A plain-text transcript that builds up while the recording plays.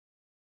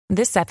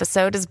This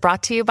episode is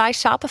brought to you by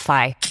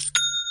Shopify.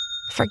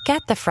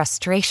 Forget the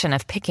frustration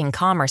of picking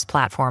commerce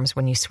platforms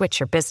when you switch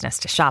your business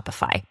to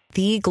Shopify,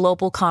 the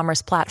global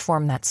commerce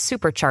platform that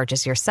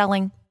supercharges your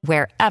selling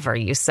wherever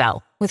you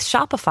sell. With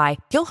Shopify,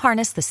 you'll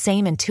harness the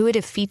same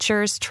intuitive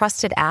features,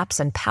 trusted apps,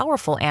 and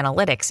powerful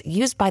analytics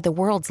used by the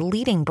world's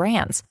leading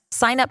brands.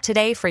 Sign up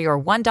today for your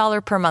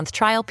 $1 per month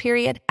trial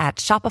period at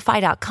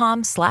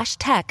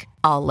shopify.com/tech,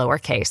 all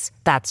lowercase.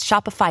 That's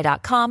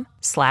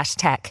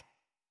shopify.com/tech.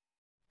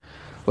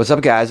 What's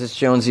up, guys? It's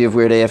Jonesy of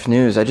Weird AF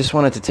News. I just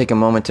wanted to take a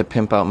moment to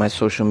pimp out my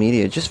social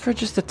media just a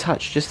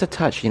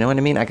touch. You know what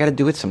I mean? I got to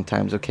do it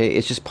sometimes, okay?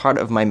 It's just part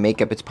of my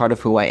makeup. It's part of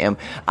who I am.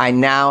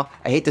 I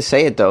hate to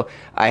say it though,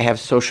 I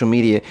have social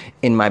media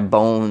in my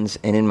bones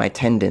and in my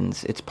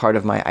tendons. It's part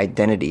of my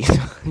identity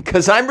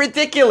because I'm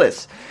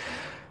ridiculous.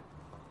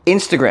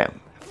 Instagram,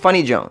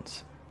 Funny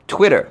Jones.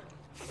 Twitter,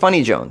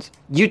 Funny Jones.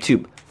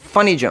 YouTube,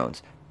 Funny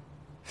Jones.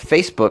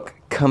 Facebook,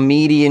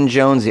 Comedian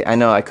Jonesy. I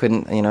know I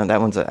couldn't,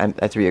 that one's,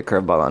 I threw you a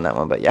curveball on that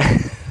one, but yeah.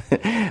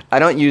 I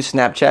don't use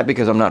Snapchat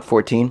because I'm not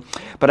 14,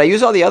 but I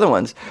use all the other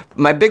ones.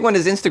 My big one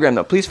is Instagram,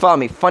 though. Please follow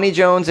me, Funny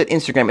Jones at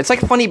Instagram. It's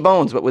like Funny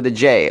Bones, but with a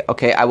J,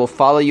 okay? I will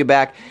follow you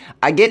back.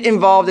 I get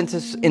involved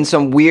in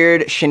some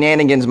weird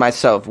shenanigans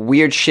myself.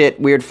 Weird shit,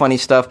 weird funny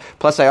stuff.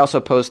 Plus, I also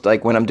post,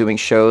 like, when I'm doing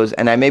shows,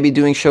 and I may be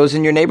doing shows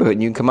in your neighborhood,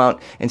 and you can come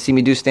out and see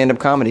me do stand-up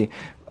comedy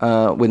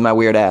with my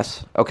weird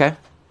ass, okay?